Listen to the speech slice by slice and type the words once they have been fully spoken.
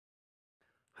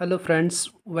Hello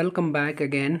friends, welcome back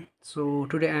again. So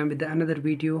today I am with another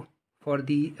video for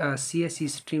the CSE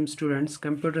stream students,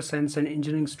 computer science and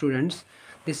engineering students.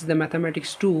 This is the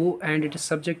mathematics 2 and its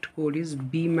subject code is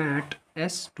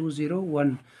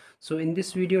BMATS201. So in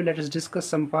this video let us discuss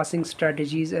some passing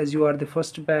strategies. As you are the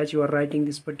first batch, you are writing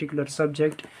this particular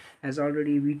subject, as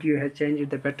already VTU has changed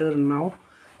the pattern now.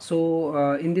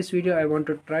 So in this video I want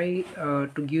to try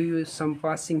to give you some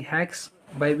passing hacks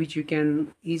by which you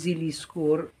can easily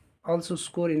score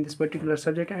in this particular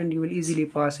subject, and you will easily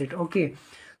pass it. Okay,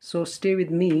 so stay with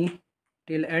me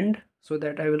till end so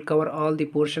that I will cover all the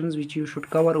portions which you should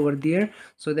cover over there,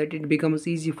 so that it becomes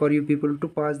easy for you people to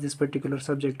pass this particular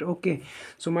subject. Okay,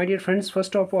 so my dear friends,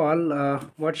 first of all,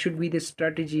 what should be the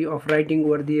strategy of writing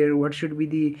over there? What should be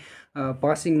the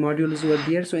passing modules over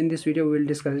there? So in this video we will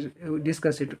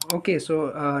discuss it. Okay,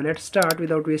 so let's start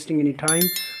without wasting any time.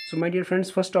 So my dear friends,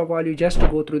 first of all, you just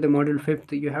go through the module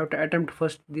 5th. You have to attempt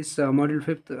first this module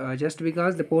 5th, just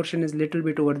because the portion is little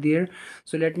bit over there.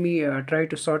 So let me try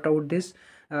to sort out this.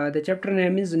 The chapter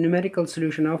name is numerical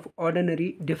solution of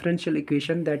ordinary differential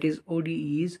equation, that is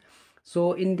ODEs.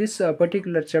 So in this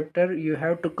particular chapter you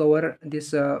have to cover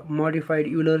this modified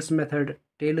Euler's method,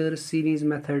 Taylor's series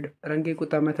method,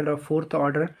 Runge-Kutta method of fourth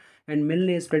order, and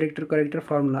Milne's predictor corrector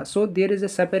formula. So there is a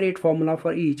separate formula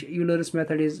for each. Euler's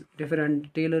method is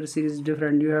different, Taylor's series is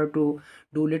different. You have to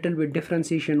do little bit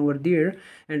differentiation over there.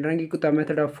 And Runge-Kutta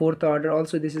method of fourth order,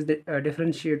 also this is the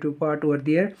differentiative part over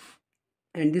there.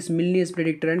 And this Milne's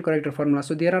predictor and corrector formula.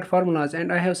 So there are formulas,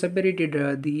 and I have separated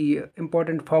the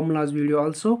important formulas video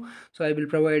also. So I will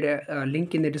provide a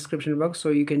link in the description box so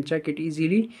you can check it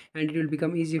easily, and it will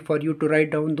become easy for you to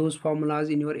write down those formulas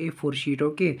in your A4 sheet.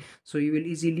 Okay, so you will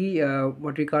easily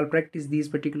what we call practice these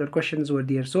particular questions over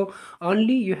there. So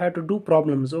only you have to do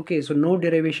problems. Okay, so no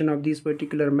derivation of these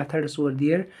particular methods over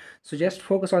there. So just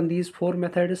focus on these 4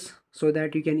 methods so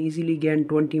that you can easily gain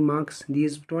 20 marks.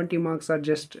 These 20 marks are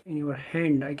just in your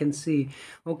hand, I can see.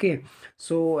 Okay,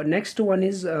 so next one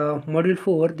is module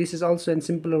 4. This is also a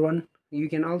simpler one. You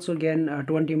can also gain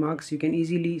 20 marks. You can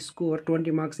easily score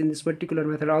 20 marks in this particular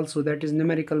method also, that is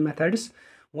numerical methods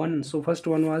 1. So first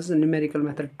one was numerical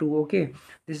method 2. Okay,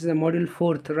 this is a module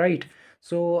 4th, right?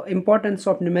 So importance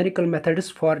of numerical methods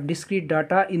for discrete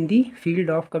data in the field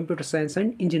of computer science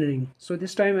and engineering. So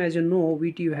this time, as you know,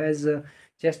 VTU has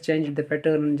just changed the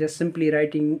pattern, just simply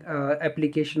writing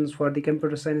applications for the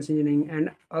computer science engineering,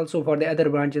 and also for the other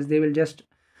branches they will just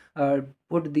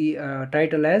put the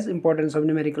title as importance of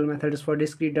numerical methods for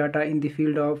discrete data in the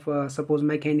field of suppose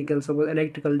mechanical, suppose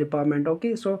electrical department.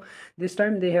 Okay, so this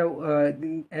time they have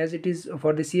as it is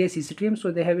for the CSE stream,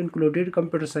 so they have included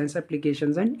computer science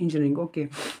applications and engineering. Okay,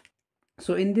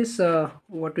 so in this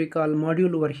what we call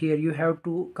module over here, you have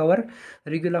to cover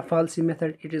regular falsi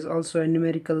method. It is also a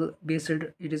numerical based,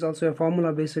 it is also a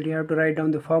formula based. You have to write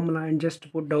down the formula and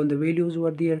just put down the values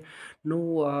over there.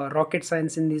 No rocket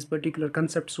science in these particular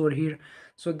concepts over here.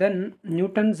 So then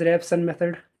Newton's Raphson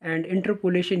method and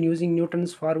interpolation using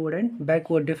Newton's forward and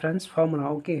backward difference formula.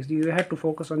 Okay, so you have to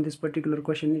focus on this particular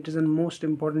question. It is the most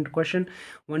important question.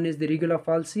 One is the regular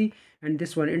falsi, and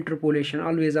this one interpolation,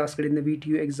 always asked in the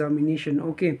VTU examination.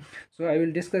 Okay, so I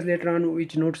will discuss later on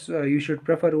which notes you should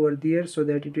prefer over there, so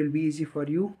that it will be easy for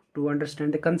you to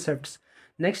understand the concepts.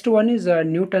 Next one is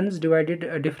Newton's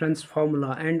divided difference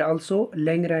formula and also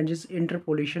Lagrange's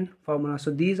interpolation formula.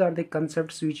 So these are the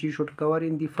concepts which you should cover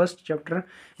in the first chapter.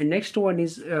 And next one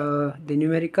is the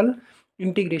numerical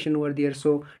integration over there.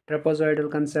 So trapezoidal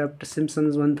concept,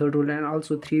 Simpson's 1/3 rule, and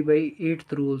also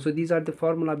 3/8 rule. So these are the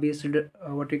formula based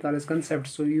what we call as concepts.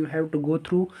 So you have to go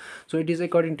through. So it is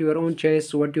according to your own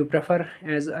choice what you prefer,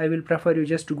 as I will prefer you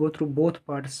just to go through both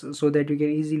parts so that you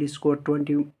can easily score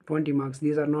 20 marks.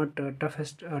 These are not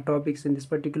toughest topics in this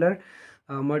particular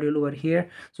module over here.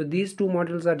 So these 2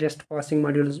 modules are just passing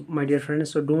modules, my dear friends.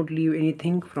 So don't leave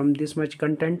anything from this much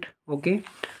content. Okay,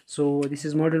 so this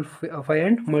is module 5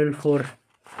 and module 4.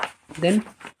 Then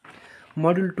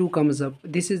module 2 comes up.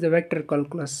 This is the vector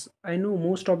calculus. I know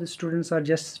most of the students are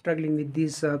just struggling with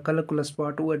this calculus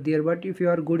part over there, but if you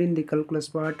are good in the calculus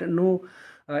part, no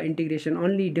integration,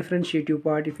 only differentiative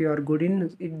part, if you are good in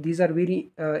it, these are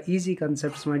very easy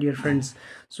concepts, my dear friends.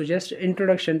 So just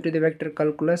introduction to the vector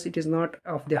calculus, it is not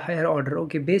of the higher order.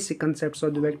 Okay, basic concepts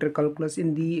of the vector calculus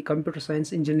in the computer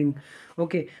science engineering.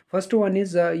 Okay, first one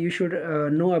is you should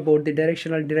know about the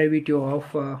directional derivative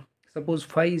of suppose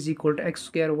phi is equal to x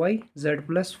square y z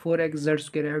plus 4x z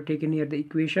square. I have taken here the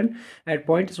equation at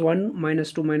points 1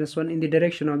 minus 2 minus 1 in the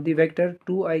direction of the vector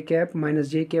 2I cap minus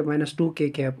j cap minus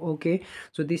 2k cap. Okay,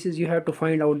 so this is, you have to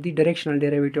find out the directional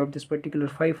derivative of this particular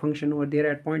phi function over there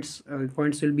at points.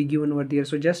 Points will be given over there,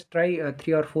 so just try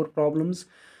 3 or 4 problems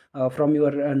from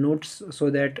your notes, so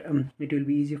that it will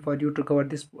be easy for you to cover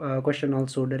this question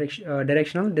also.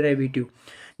 Directional derivative.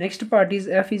 Next part is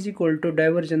f is equal to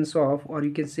divergence of, or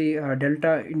you can say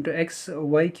delta into x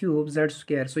y cube z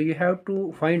square. So you have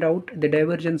to find out the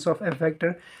divergence of f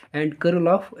vector and curl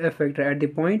of f vector at the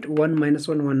point 1 minus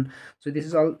 1 1. So this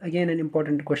is all again an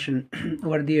important question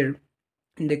over there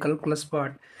in the calculus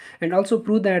part. And also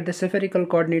prove that the spherical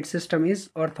coordinate system is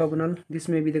orthogonal. This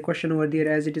may be the question over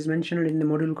there, as it is mentioned in the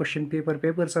module question paper.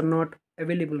 Papers are not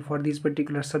available for these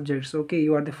particular subjects. Okay,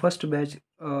 you are the first batch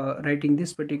writing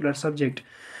this particular subject.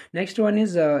 Next one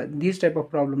is these type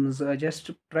of problems.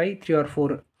 Just try 3 or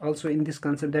 4 also in this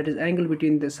concept, that is angle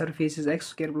between the surfaces x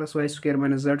square plus y square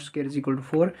minus z square is equal to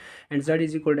 4 and z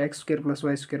is equal to x square plus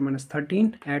y square minus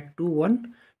 13 at 2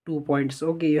 1 2 points.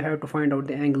 Okay, you have to find out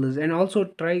the angles. And also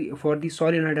try for the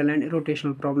solenoidal and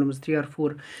rotational problems 3 or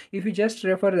 4. If you just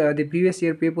refer the previous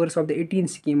year papers of the 18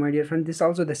 scheme, my dear friend, this is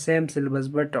also the same syllabus,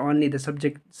 but only the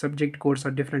subject codes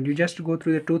are different. You just go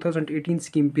through the 2018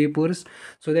 scheme papers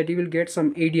so that you will get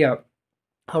some idea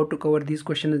how to cover these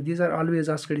questions. These are always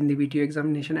asked in the VTU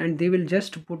examination, and they will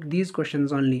just put these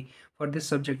questions only for this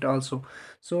subject also.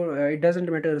 So it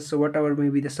doesn't matter, so whatever may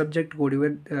be the subject code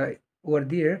over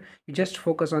there, you just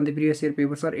focus on the previous year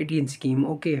papers or 18 scheme.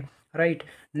 Okay, right.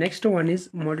 Next one is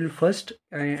module first,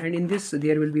 and in this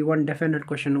there will be one definite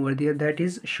question over there, that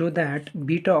is show that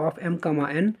beta of m comma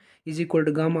n is equal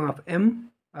to gamma of m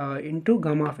into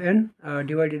gamma of n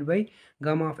divided by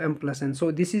gamma of m plus n.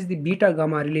 So this is the beta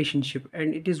gamma relationship,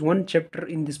 and it is one chapter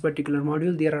in this particular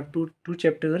module. There are two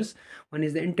chapters. One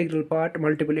is the integral part,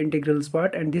 multiple integrals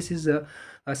part, and this is a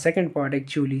second part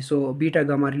actually. So beta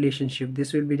gamma relationship,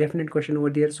 this will be definite question over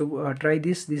there. So try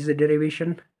this. This is a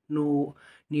derivation. No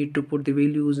need to put the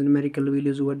values, numerical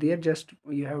values over there, just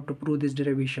you have to prove this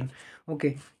derivation.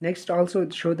 Okay, next also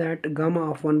show that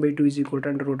gamma of 1 by 2 is equal to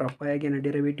under root of pi. Again a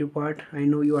derivative part. I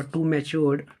know you are too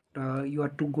matured, you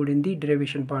are too good in the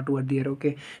derivation part over there.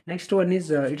 Okay, next one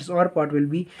is its R part will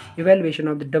be evaluation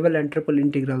of the double and triple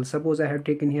integral. Suppose I have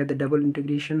taken here the double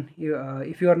integration.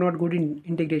 If you are not good in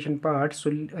integration part, so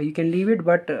you can leave it,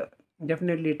 but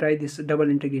definitely try this double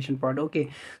integration part.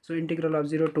 Okay, so integral of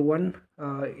 0 to 1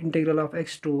 integral of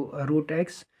x to root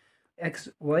x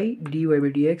y dy by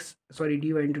dx, sorry, dy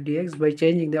into dx, by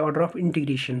changing the order of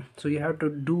integration. So you have to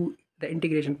do the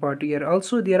integration part here.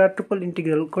 Also there are triple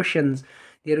integral questions.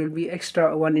 There will be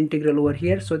extra one integral over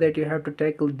here, so that you have to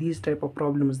tackle these type of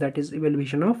problems, that is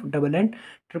evaluation of double and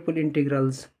triple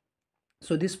integrals.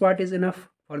 So this part is enough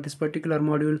for this particular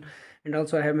module. And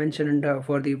also I have mentioned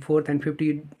for the 4th and 5th,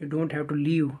 you don't have to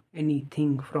leave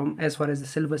anything from as far as the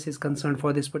syllabus is concerned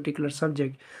for this particular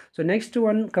subject. So next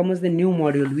one comes the new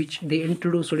module, which they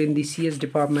introduced in the CS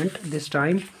department this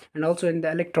time, and also in the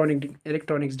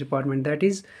electronics department, that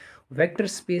is vector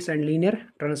space and linear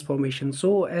transformation.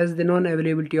 So as the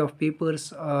non-availability of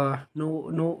papers,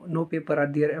 no paper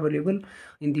are there available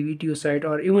in the VTU site,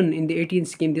 or even in the 18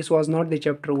 scheme this was not the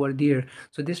chapter over there.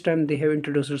 So this time they have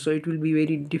introduced it, so it will be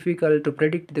very difficult to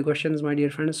predict the questions, my dear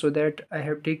friends. So that I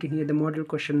have taken here the model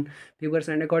question papers,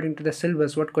 and according to the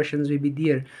syllabus what questions will be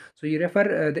there. So you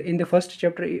refer in the first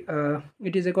chapter,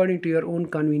 it is according to your own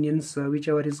convenience,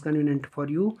 whichever is convenient for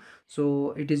you.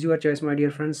 So it is your choice, my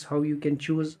dear friends, how you can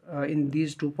choose in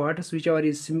these two parts. Whichever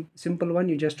is simple one,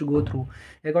 you just go through.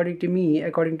 According to me,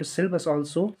 according to syllabus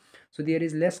also, so there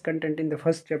is less content in the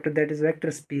first chapter, that is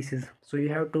vector spaces. So you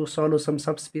have to solve some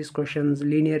subspace questions,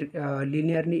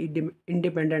 linearly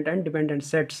independent and dependent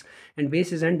sets, and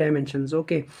bases and dimensions.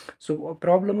 Okay, so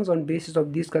problems on basis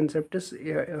of these concepts,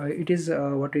 it is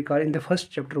what we call in the first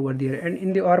chapter over there. And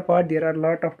in the R part there are a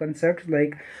lot of concepts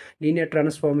like linear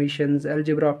transformations,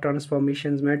 algebra of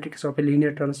transformations, matrix of a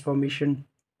linear transformation,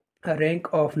 a rank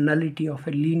of nullity of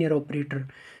a linear operator,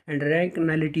 and rank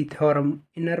nullity theorem,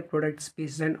 inner product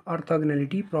spaces, and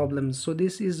orthogonality problems. So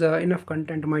this is enough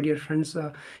content, my dear friends,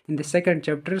 in the second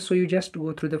chapter. So you just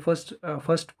go through the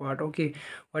first part. Okay,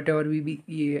 whatever will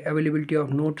be availability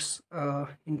of notes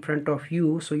in front of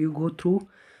you, so you go through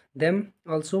them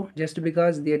also, just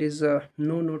because there is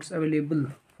no notes available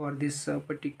for this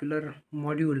particular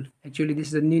module. Actually this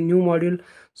is a new module,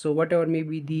 so whatever may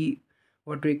be the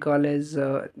what we call as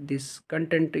this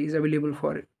content is available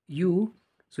for you,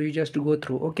 so you just go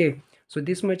through. Okay, so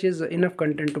this much is enough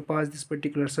content to pass this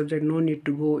particular subject. No need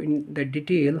to go in the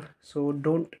detail, so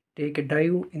don't take a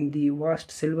dive in the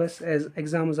vast syllabus, as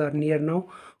exams are near now.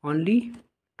 Only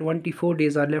 24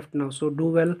 days are left now, so do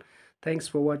well. Thanks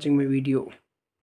for watching my video.